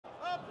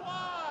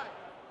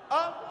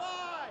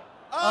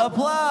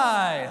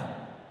apply.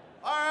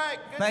 All right,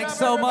 good Thanks job,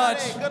 so everybody.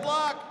 much. Good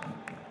luck.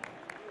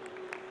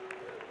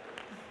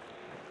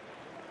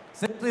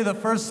 Simply the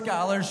first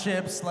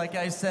scholarships, like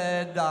I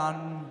said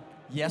on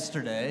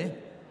yesterday,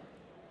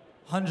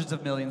 hundreds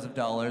of millions of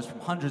dollars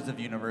from hundreds of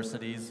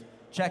universities.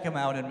 Check them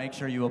out and make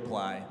sure you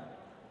apply.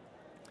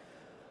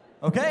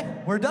 Okay,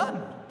 we're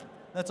done.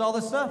 That's all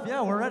the stuff.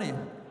 Yeah, we're ready.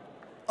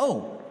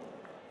 Oh,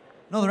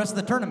 no, the rest of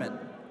the tournament.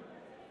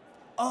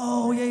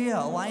 Oh,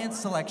 yeah, alliance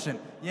selection.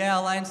 Yeah,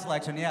 alliance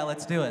selection. Yeah,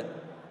 let's do it.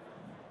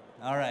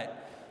 All right.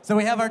 So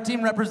we have our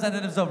team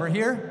representatives over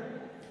here.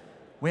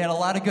 We had a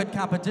lot of good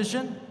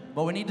competition.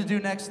 What we need to do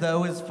next,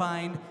 though, is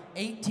find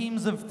 8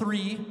 teams of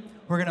 3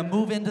 who are going to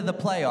move into the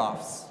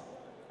playoffs.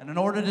 And in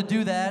order to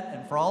do that,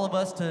 and for all of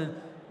us to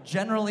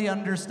generally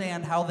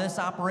understand how this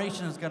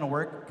operation is going to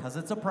work, because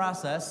it's a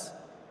process,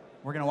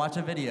 we're going to watch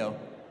a video.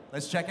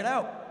 Let's check it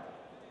out.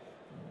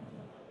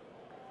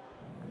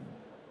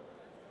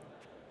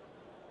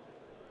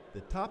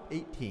 The top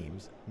 8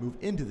 teams move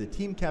into the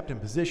team captain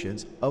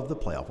positions of the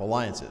playoff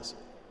alliances.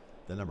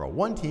 The number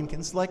 1 team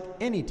can select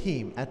any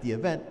team at the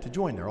event to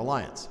join their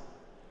alliance.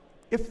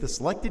 If the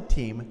selected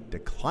team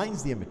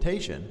declines the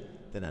invitation,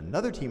 then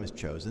another team is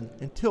chosen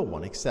until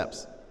one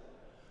accepts.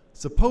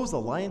 Suppose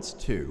Alliance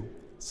 2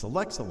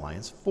 selects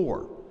Alliance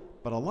 4,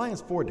 but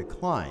Alliance 4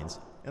 declines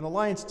and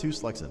Alliance 2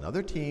 selects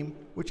another team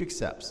which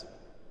accepts.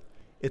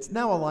 It's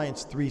now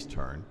Alliance 3's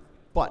turn,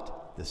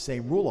 but the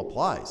same rule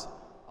applies.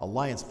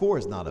 Alliance 4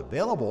 is not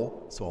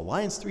available, so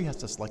Alliance 3 has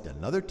to select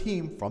another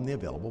team from the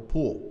available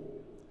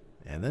pool.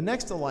 And the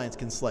next alliance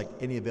can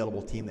select any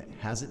available team that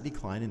hasn't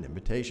declined an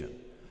invitation.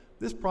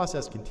 This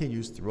process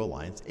continues through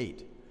Alliance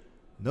 8.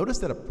 Notice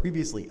that a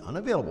previously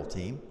unavailable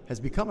team has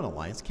become an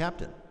alliance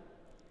captain.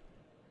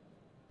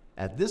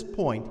 At this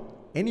point,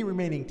 any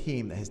remaining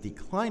team that has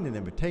declined an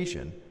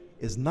invitation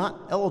is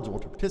not eligible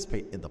to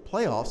participate in the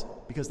playoffs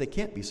because they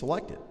can't be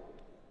selected.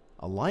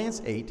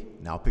 Alliance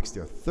 8 now picks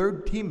their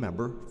 3rd team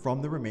member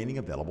from the remaining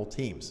available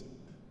teams.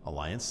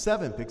 Alliance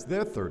 7 picks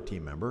their 3rd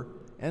team member,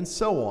 and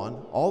so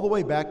on, all the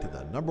way back to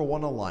the number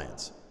 1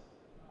 alliance.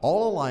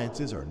 All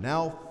alliances are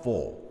now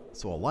full,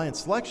 so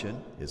alliance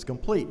selection is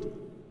complete.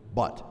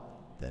 But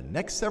the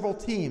next several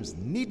teams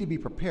need to be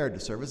prepared to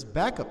serve as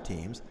backup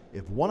teams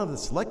if one of the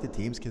selected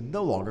teams can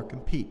no longer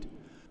compete.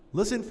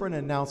 Listen for an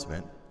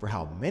announcement for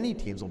how many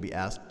teams will be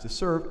asked to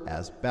serve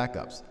as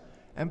backups.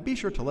 And be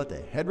sure to let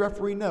the head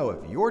referee know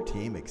if your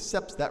team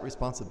accepts that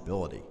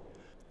responsibility.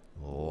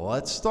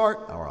 Let's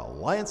start our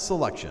alliance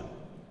selection.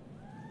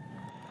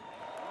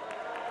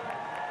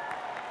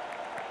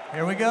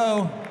 Here we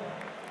go.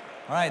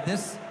 All right,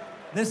 this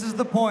is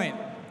the point.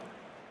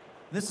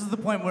 This is the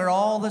point where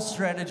all the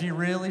strategy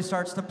really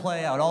starts to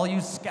play out. All you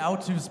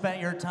scouts who've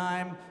spent your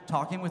time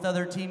talking with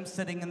other teams,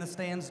 sitting in the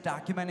stands,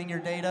 documenting your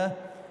data,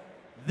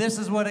 this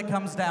is what it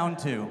comes down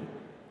to.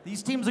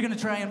 These teams are going to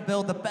try and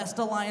build the best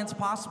alliance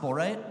possible,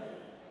 right?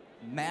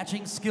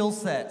 Matching skill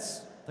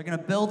sets. They're going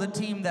to build a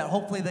team that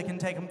hopefully they can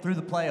take them through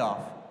the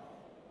playoff.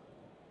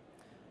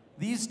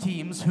 These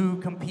teams who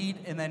compete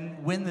and then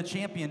win the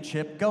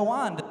championship go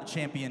on to the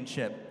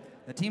championship.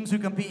 The teams who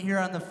compete here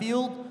on the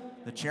field,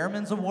 the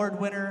Chairman's Award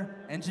winner,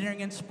 Engineering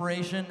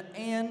Inspiration,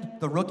 and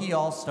the Rookie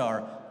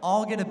All-Star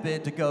all get a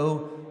bid to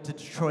go to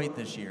Detroit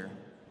this year.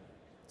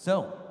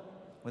 So,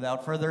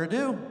 without further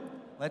ado,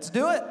 let's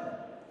do it.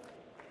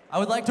 I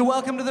would like to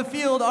welcome to the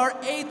field our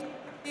 8th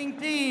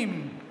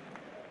team.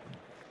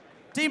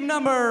 Team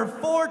number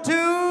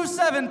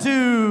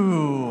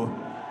 4272.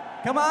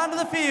 Come on to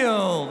the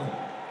field.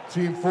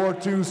 Team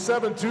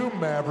 4272,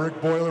 Maverick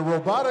Boiler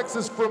Robotics,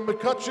 is from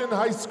McCutcheon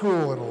High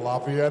School in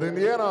Lafayette,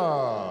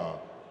 Indiana.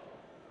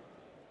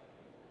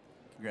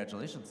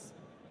 Congratulations.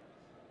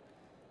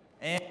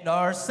 And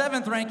our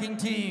 7th ranking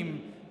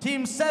team,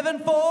 Team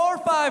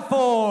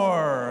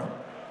 7454.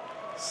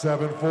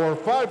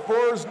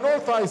 7454's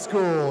North High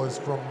School is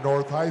from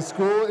North High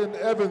School in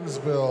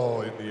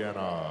Evansville,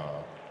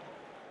 Indiana.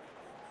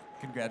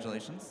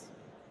 Congratulations.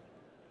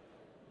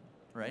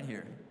 Right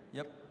here.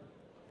 Yep,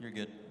 you're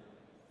good.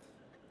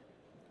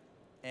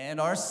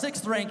 And our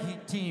 6th ranking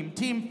team,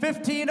 Team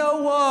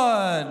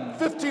 1501.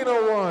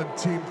 1501,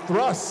 Team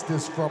Thrust,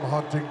 is from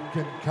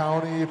Huntington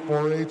County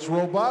 4-H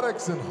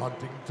Robotics in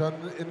Huntington,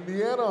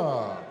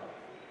 Indiana.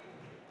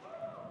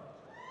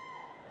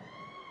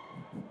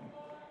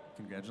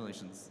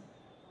 Congratulations.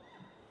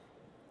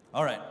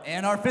 All right,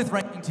 and our 5th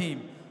ranking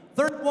team,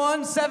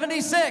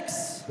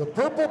 3176. The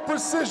Purple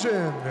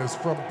Precision is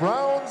from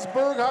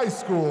Brownsburg High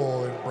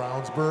School in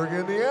Brownsburg,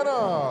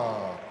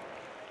 Indiana.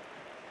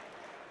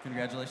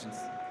 Congratulations.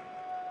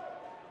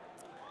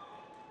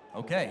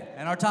 Okay,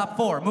 and our top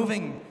 4,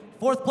 moving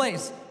 4th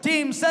place,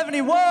 Team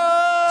 71.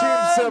 Team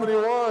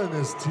 71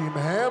 is Team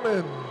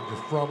Hammond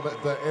from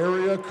the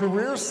Area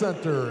Career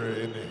Center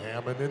in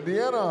Hammond,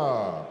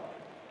 Indiana.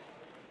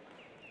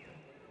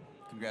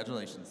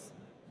 Congratulations.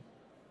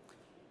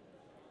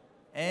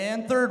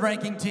 And 3rd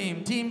ranking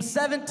team, Team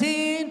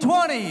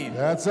 1720.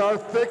 That's our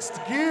Fixed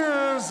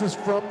Gears, is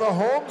from the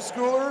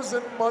Homeschoolers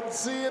in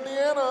Muncie,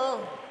 Indiana.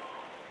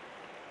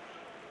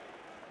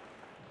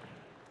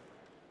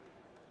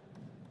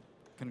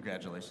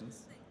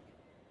 Congratulations.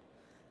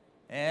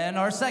 And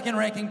our second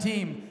ranking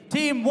team,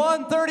 Team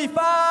 135.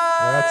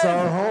 That's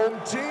our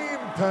home team,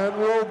 Penn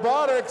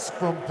Robotics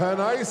from Penn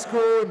High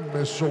School in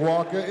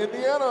Mishawaka,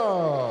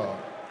 Indiana.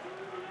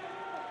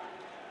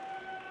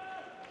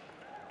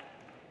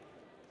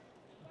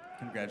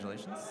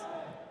 Congratulations.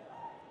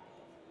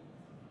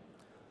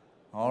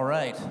 All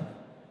right.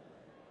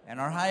 And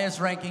our highest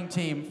ranking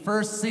team,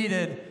 first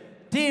seeded,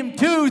 Team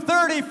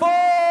 234!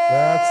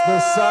 That's the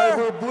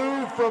Cyber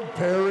Blue from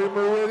Perry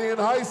Meridian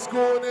High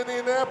School in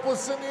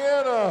Indianapolis,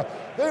 Indiana.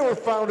 They were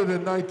founded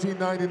in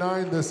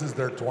 1999. This is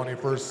their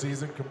 21st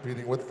season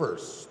competing with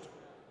First.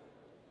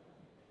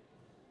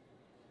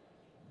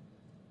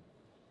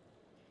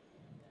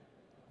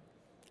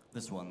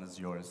 This one is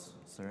yours,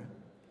 sir.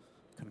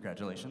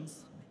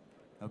 Congratulations.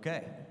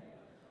 Okay.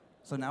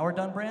 So now we're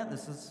done, Brant?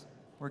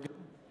 We're good?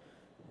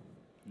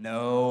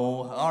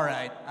 No. All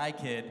right, I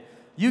kid.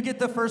 You get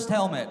the first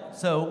helmet.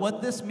 So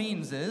what this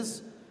means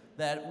is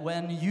that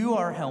when you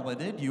are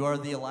helmeted, you are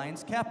the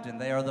Alliance captain.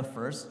 They are the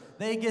first.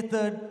 They get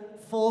the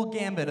full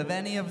gambit of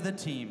any of the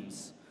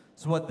teams.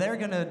 So what they're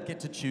going to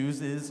get to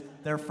choose is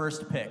their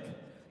first pick.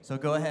 So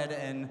go ahead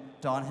and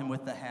don him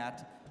with the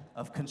hat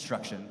of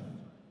construction.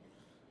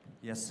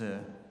 Yes, sir.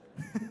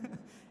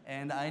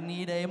 And I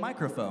need a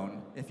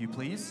microphone, if you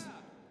please.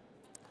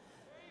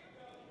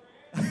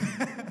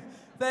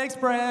 Thanks,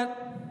 Brant.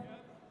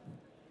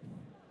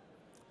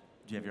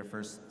 Do you have your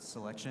first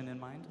selection in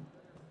mind?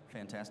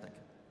 Fantastic.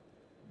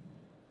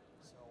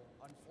 So,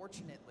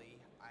 unfortunately,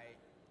 I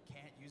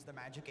can't use the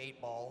magic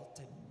 8-ball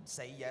to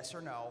say yes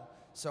or no,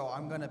 so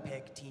I'm going to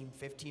pick Team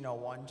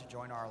 1501 to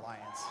join our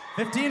alliance.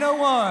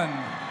 1501.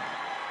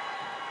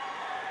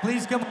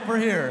 Please come over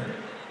here.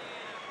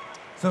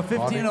 So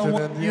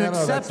 1501, you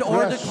accept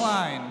or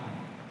decline?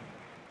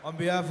 On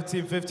behalf of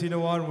Team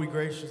 1501, we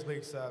graciously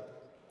accept.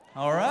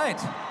 All right.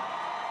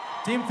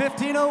 Team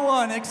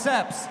 1501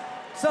 accepts.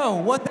 So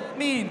what that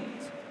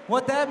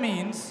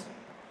means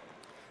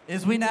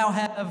is we now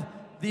have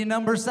the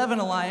number 7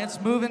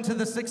 alliance move into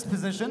the 6th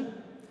position,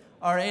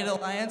 our 8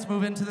 alliance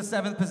move into the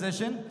 7th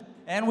position,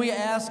 and we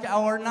ask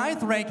our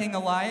 9th ranking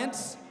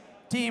alliance,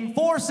 Team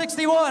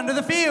 461, to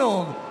the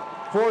field.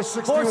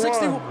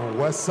 461,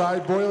 West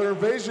Side Boiler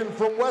Invasion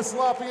from West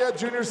Lafayette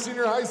Junior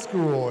Senior High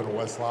School in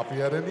West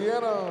Lafayette,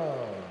 Indiana.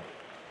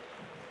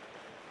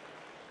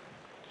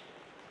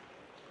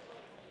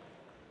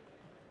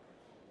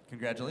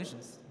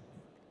 Congratulations.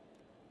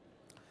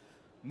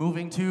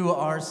 Moving to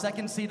our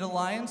 2nd seed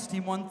alliance,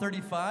 Team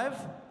 135.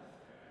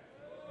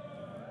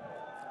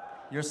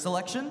 Your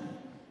selection?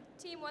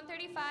 Team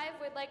 135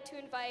 would like to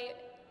invite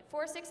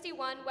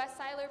 461 West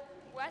Side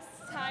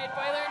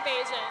Boiler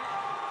Invasion.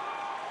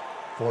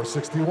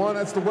 461,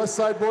 that's the West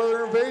Side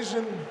Boiler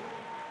Invasion.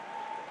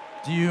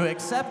 Do you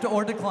accept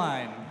or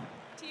decline?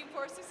 Team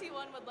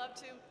 461 would love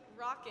to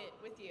rock it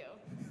with you.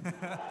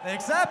 They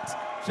accept.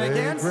 Shake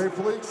hands.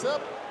 Gratefully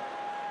accept.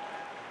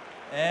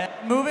 And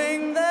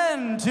moving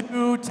then to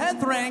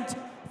 10th ranked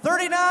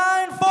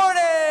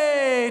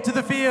 3940 to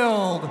the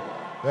field.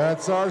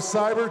 That's our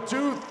Cyber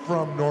Tooth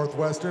from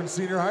Northwestern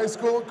Senior High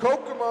School in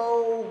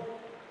Kokomo.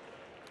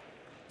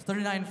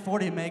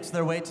 3940 makes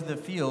their way to the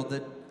field.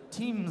 The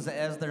teams,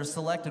 as they're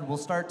selected, will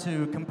start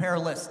to compare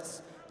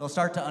lists. They'll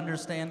start to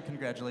understand,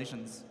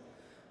 congratulations,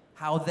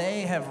 how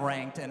they have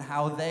ranked and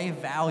how they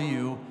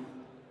value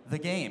the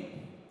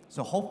game.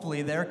 So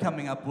hopefully they're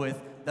coming up with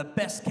the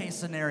best case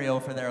scenario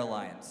for their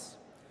alliance.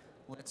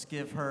 Let's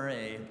give her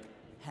a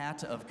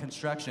hat of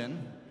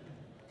construction,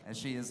 as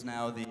she is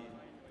now the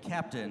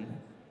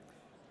captain.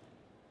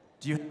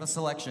 Do you have a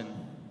selection?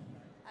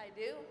 I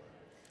do.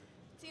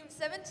 Team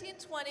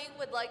 1720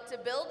 would like to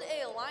build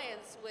an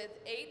alliance with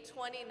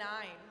 829.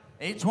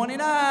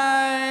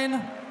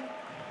 829.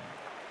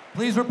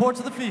 Please report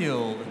to the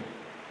field.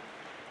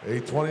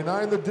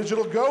 829, the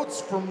Digital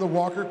Goats from the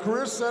Walker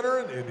Career Center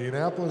in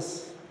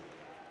Indianapolis.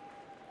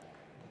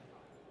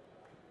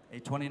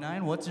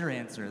 829, what's your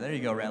answer? There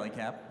you go, Rally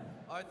Cap.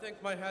 I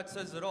think my hat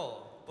says it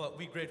all, but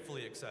we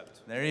gratefully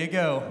accept. There you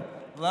go.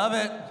 Love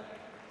it.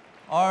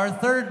 Our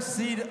third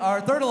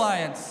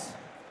alliance.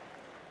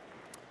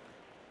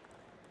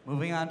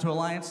 Moving on to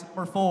alliance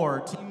number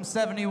 4, Team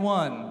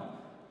 71.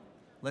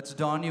 Let's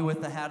don you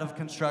with the hat of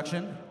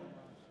construction,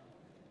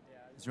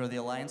 as you're the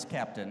alliance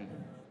captain.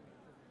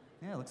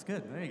 Yeah, looks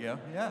good. There you go.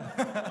 Yeah.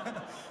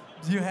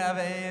 Do you have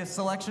a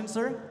selection,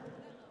 sir?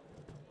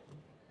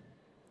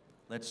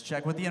 Let's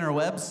check with the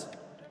interwebs.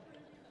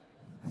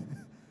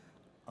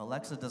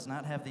 Alexa does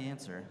not have the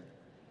answer.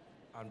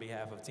 On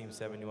behalf of Team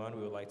 71,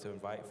 we would like to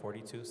invite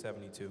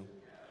 4272.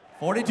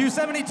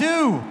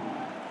 4272!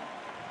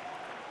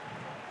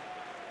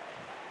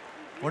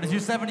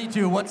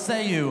 4272, what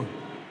say you?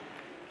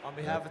 On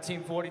behalf of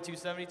Team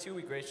 4272,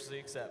 we graciously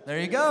accept. There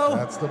you go.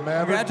 That's the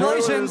Maverick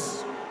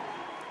Congratulations. Boilers.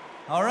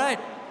 All right,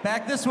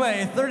 back this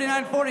way.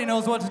 3940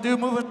 knows what to do,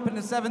 moving up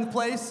into 7th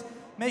place,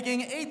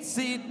 making 8th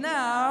seed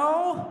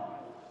now.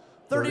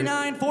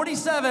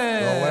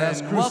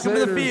 3947. Welcome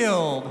to the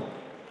field.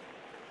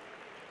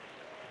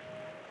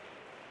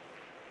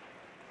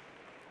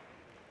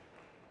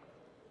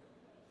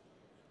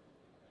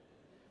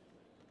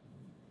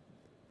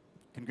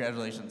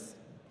 Congratulations.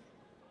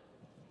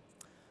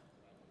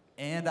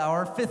 And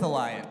our 5th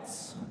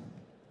alliance.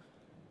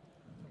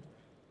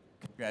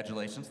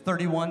 Congratulations,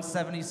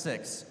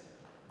 3176.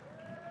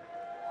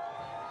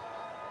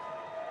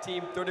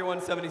 Team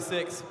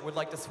 3176 would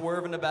like to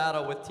swerve into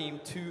battle with Team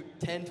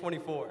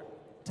 1024.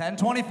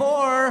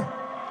 1024.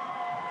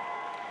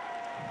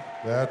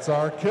 That's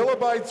our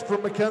kilobytes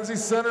from Mackenzie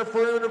Center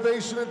for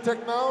Innovation and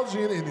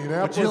Technology in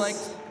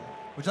Indianapolis.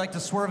 Would you like to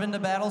swerve into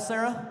battle,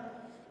 Sarah?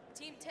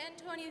 Team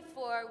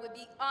 1024 would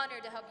be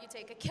honored to help you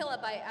take a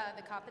kilobyte out of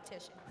the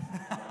competition.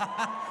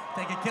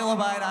 Take a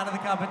kilobyte out of the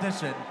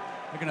competition.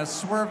 We're going to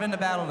swerve into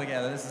battle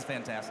together. This is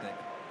fantastic.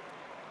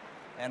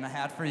 And a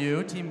hat for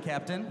you, team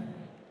captain.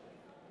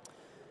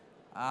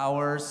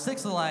 Our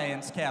 6th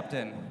alliance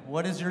captain,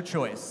 what is your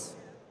choice?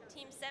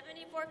 Team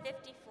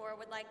 7454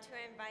 would like to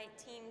invite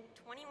Team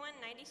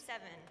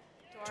 2197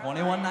 to our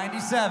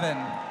 2197.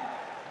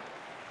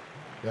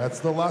 That's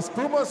the Las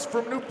Pumas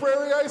from New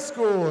Prairie High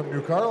School in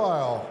New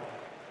Carlisle.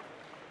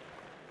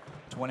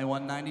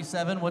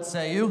 2197, what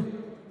say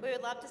you? We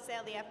would love to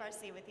sail the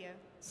FRC with you.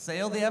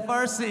 Sail the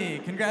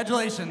FRC,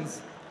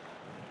 congratulations.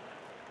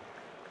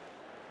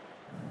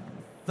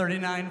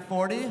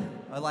 3940,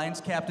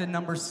 alliance captain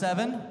number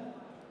 7.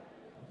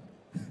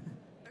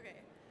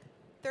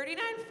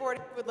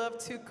 3940 would love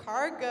to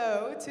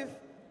cargo to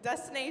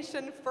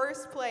destination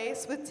first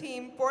place with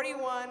Team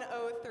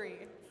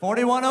 4103.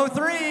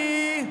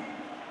 4103.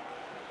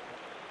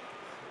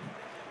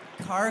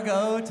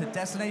 Cargo to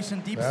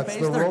destination deep That's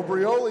space. the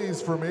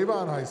Robriolis from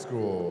Avon High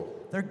School.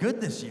 They're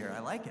good this year. I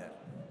like it.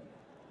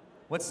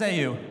 What say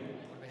you? On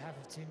behalf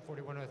of Team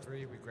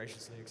 4103, we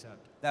graciously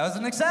accept. That was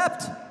an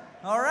accept.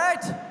 All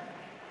right.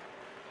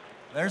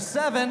 There's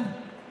 7.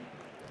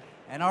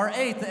 And our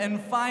 8th and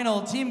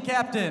final team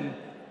captain.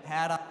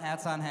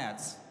 Hats on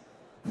hats.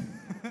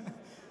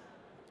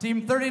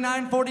 Team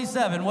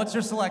 3947, what's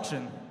your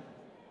selection?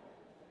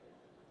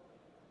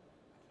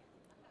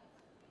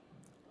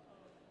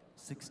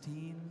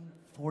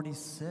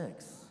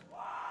 1646.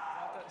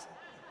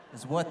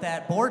 Is what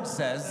that board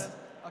says.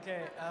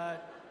 Okay,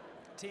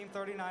 Team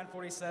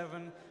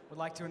 3947 would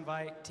like to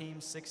invite Team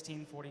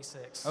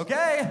 1646.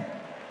 Okay.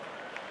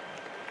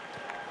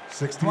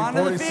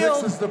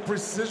 1646 is the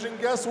precision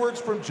guessworks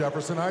from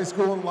Jefferson High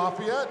School in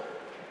Lafayette.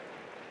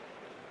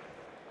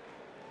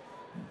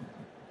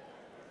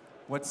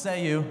 What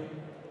say you?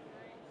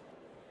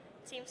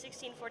 Team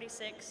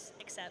 1646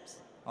 accepts.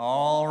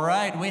 All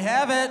right, we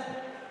have it.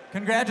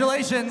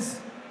 Congratulations.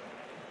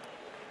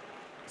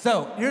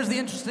 So here's the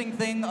interesting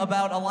thing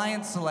about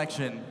alliance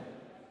selection.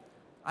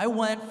 I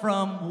went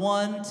from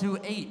 1 to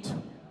 8,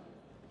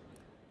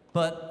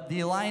 but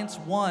the alliance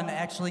 1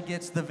 actually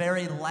gets the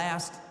very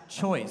last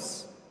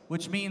choice,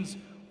 which means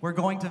we're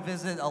going to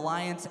visit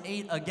alliance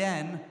 8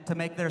 again to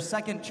make their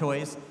 2nd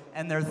choice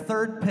and their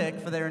 3rd pick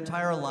for their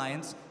entire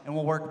alliance, and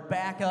we'll work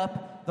back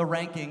up the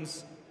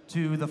rankings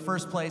to the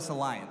 1st place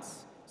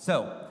alliance.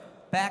 So,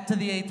 back to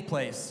the 8th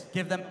place.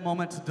 Give them a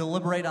moment to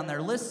deliberate on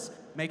their lists,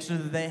 make sure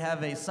that they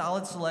have a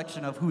solid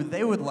selection of who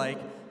they would like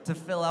to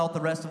fill out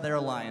the rest of their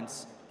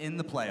alliance in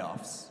the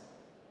playoffs.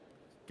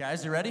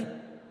 Guys, you ready?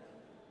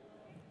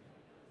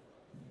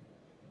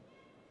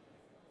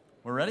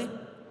 We're ready?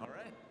 All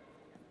right.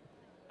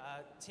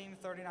 Team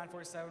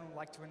 3947 would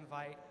like to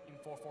invite Team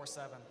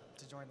 447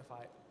 to join the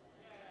fight.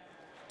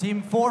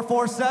 Team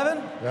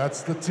 447?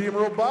 That's the Team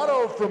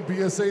Roboto from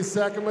BSA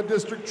Sacramento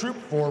District Troop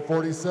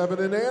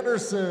 447 in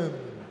Anderson.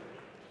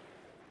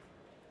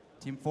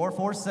 Team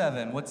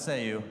 447, what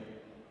say you?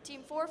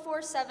 Team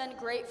 447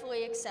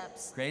 gratefully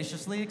accepts.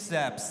 Graciously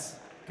accepts.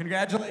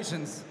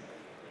 Congratulations.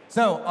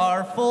 So,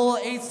 our full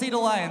 8-seed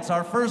alliance,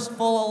 our first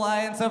full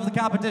alliance of the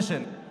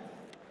competition.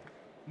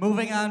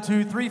 Moving on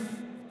to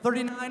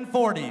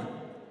 3940.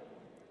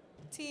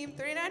 Team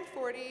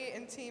 3940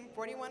 and Team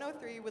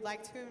 4103 would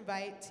like to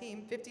invite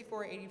Team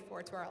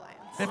 5484 to our alliance.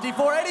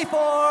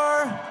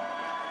 5484!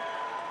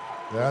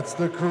 That's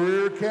the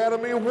Career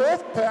Academy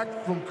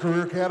Wolfpack from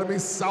Career Academy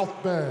South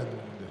Bend.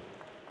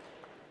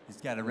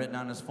 He's got it written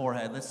on his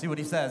forehead. Let's see what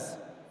he says.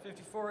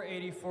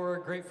 5484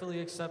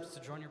 gratefully accepts to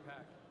join your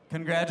pack.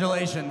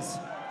 Congratulations.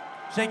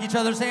 Shake each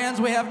other's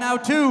hands. We have now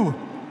 2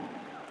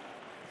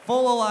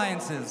 full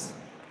alliances.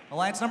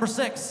 Alliance number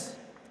 6.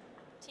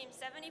 Team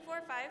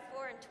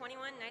 7454 and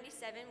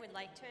 2197 would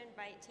like to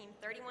invite Team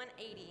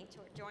 3180 to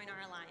join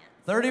our alliance.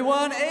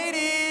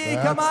 3180,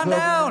 That's come on the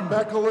down.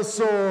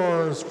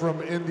 Beckalosaurs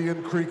from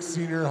Indian Creek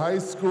Senior High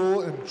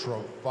School in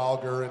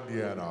Trafalgar,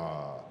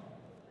 Indiana.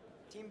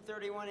 Team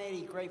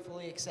 3180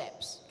 gratefully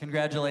accepts.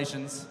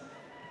 Congratulations.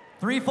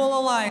 3 full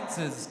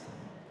alliances.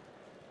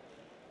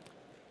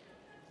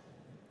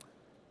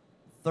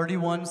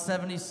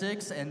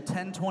 3176 and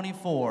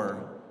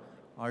 1024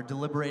 are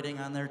deliberating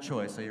on their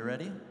choice. Are you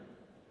ready?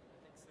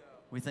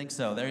 We think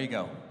so. There you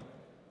go.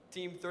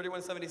 Team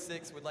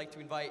 3176 would like to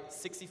invite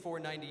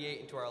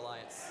 6498 into our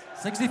alliance.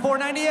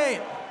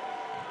 6498.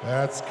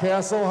 That's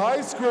Castle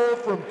High School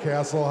from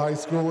Castle High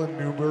School in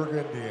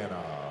Newburgh,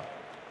 Indiana.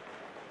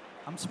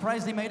 I'm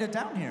surprised he made it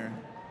down here.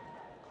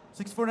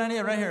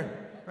 6498, right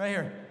here. Right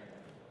here.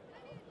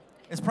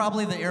 It's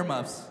probably the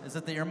earmuffs. Is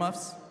it the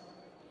earmuffs?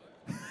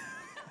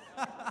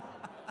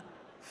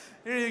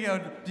 Here you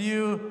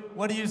go.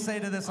 What do you say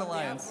to this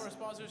alliance? On behalf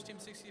of our sponsors, Team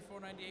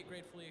 6498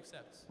 gratefully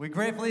accepts. We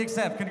gratefully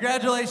accept.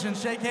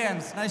 Congratulations. Shake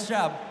hands. Nice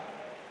job.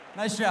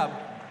 Nice job.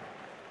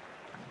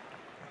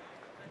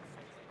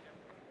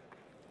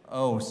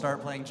 Oh,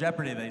 start playing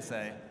Jeopardy, they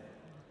say.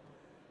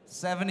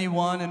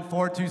 71 and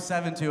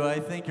 4272. I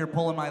think you're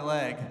pulling my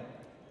leg.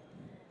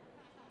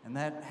 And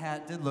that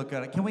hat did look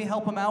good. Can we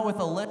help him out with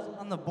a list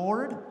on the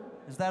board?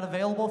 Is that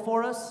available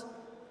for us?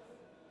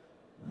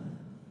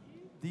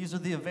 These are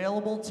the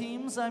available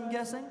teams, I'm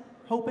guessing,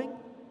 hoping.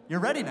 You're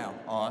ready now.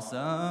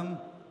 Awesome.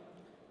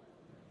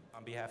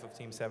 On behalf of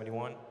Team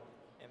 71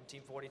 and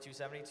Team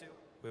 4272,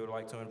 we would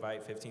like to invite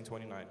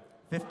 1529.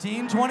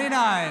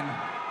 1529.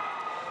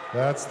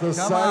 That's the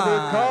Come Cyber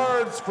on.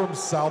 Cards from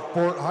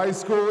Southport High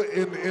School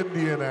in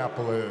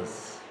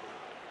Indianapolis.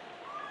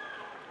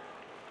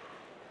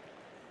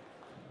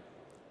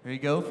 Here you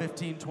go,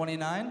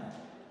 1529.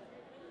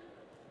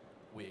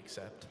 We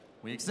accept.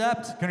 We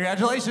accept.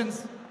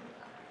 Congratulations.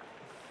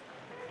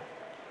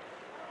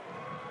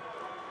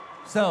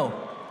 So,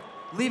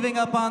 leaving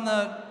up on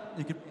the,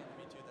 you could,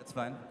 me too, that's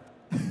fine.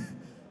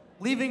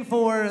 Leaving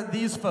for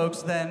these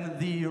folks then,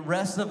 the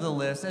rest of the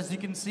list, as you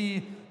can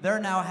see, they're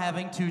now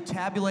having to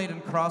tabulate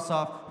and cross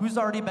off who's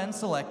already been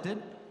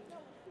selected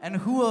and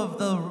who of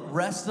the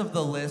rest of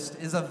the list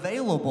is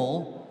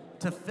available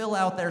to fill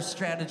out their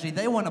strategy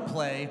they want to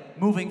play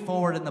moving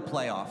forward in the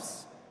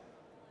playoffs.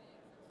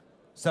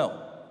 So,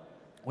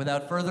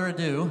 without further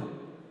ado,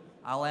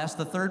 I'll ask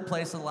the third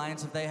place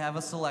alliance if they have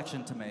a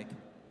selection to make.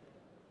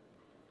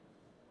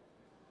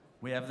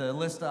 We have the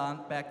list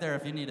on back there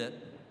if you need it.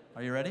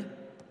 Are you ready?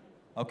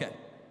 Okay.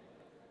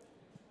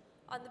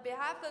 On the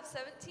behalf of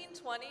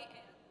 1720,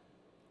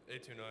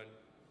 829.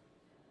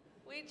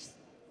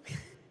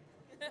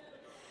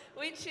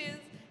 we choose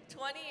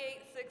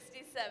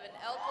 2867,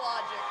 Elk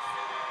Logics.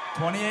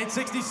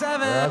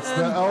 2867. That's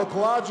the Elk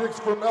Logics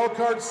from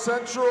Elkhart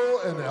Central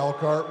and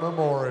Elkhart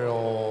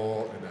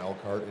Memorial in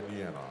Elkhart,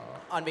 Indiana.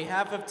 On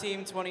behalf of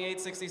Team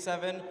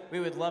 2867, we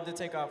would love to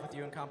take off with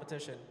you in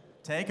competition.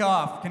 Take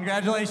off.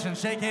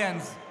 Congratulations. Shake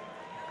hands.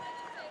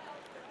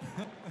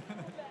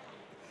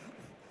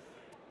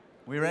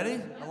 We ready?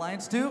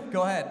 Alliance 2,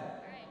 go ahead. All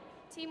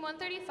right. Team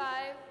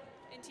 135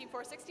 and Team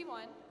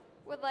 461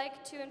 would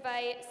like to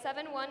invite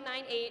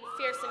 7198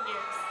 Fearsome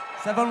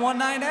Gears.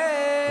 7198.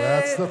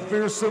 That's the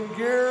Fearsome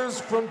Gears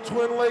from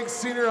Twin Lakes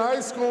Senior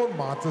High School in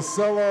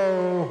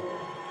Monticello.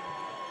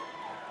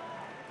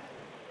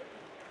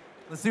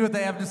 Let's see what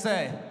they have to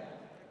say.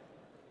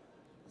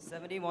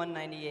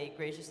 7198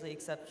 graciously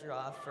accepts your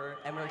offer,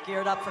 and we're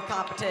geared up for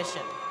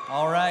competition.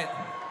 All right.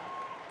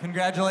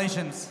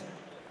 Congratulations.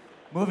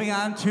 Moving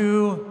on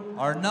to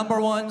our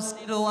 #1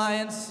 seeded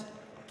alliance,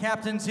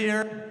 captains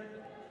here.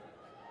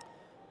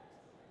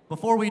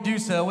 Before we do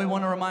so, we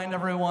want to remind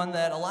everyone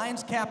that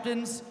alliance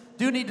captains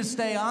do need to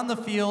stay on the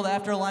field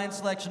after alliance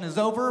selection is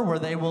over, where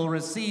they will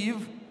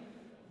receive,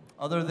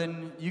 other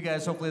than you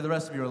guys, hopefully the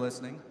rest of you are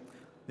listening,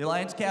 the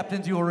alliance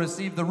captains, you will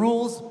receive the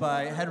rules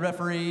by head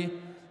referee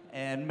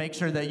and make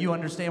sure that you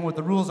understand what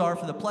the rules are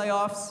for the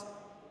playoffs.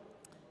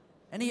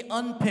 Any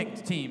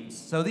unpicked teams,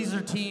 so these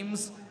are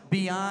teams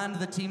beyond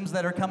the teams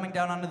that are coming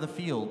down onto the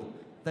field.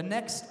 The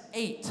next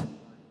eight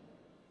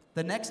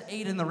in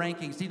the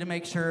rankings need to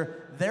make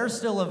sure they're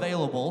still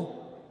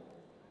available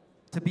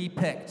to be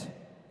picked.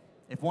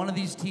 If one of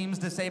these teams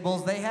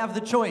disables, they have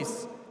the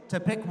choice to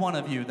pick one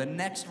of you, the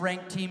next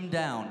ranked team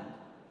down.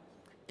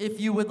 If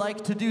you would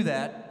like to do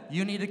that,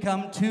 you need to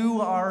come to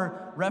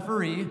our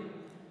referee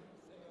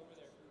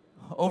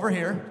over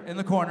here in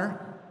the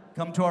corner,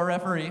 come to our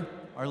referee,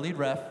 our lead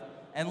ref,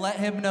 and let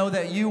him know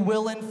that you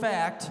will in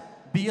fact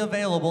be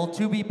available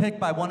to be picked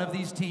by one of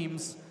these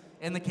teams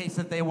in the case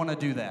that they want to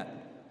do that.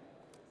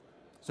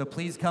 So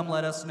please come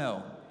let us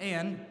know.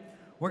 And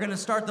we're going to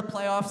start the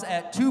playoffs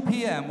at 2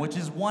 p.m., which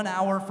is 1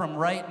 hour from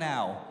right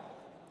now.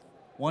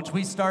 Once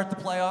we start the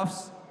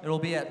playoffs, it'll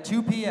be at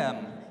 2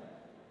 p.m.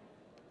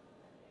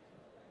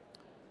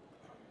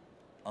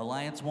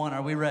 Alliance 1,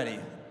 are we ready?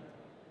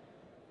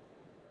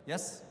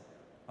 Yes?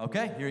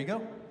 Okay, here you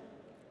go.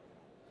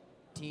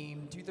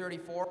 Team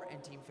 234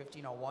 and Team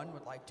 1501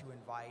 would like to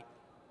invite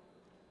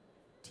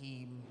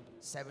Team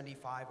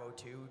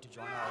 7502 to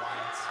join our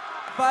alliance.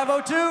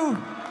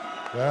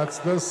 502. That's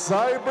the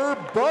Cyber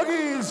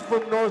Buggies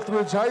from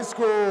Northridge High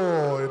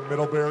School in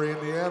Middlebury,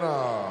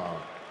 Indiana.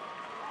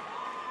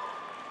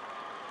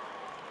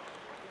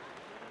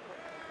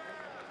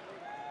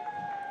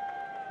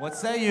 What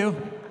say you?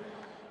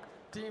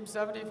 Team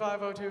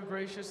 7502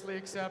 graciously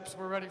accepts.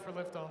 We're ready for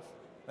liftoff.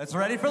 Let's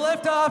ready for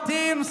liftoff,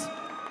 teams.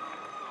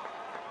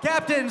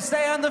 Captains,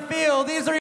 stay on the field. These are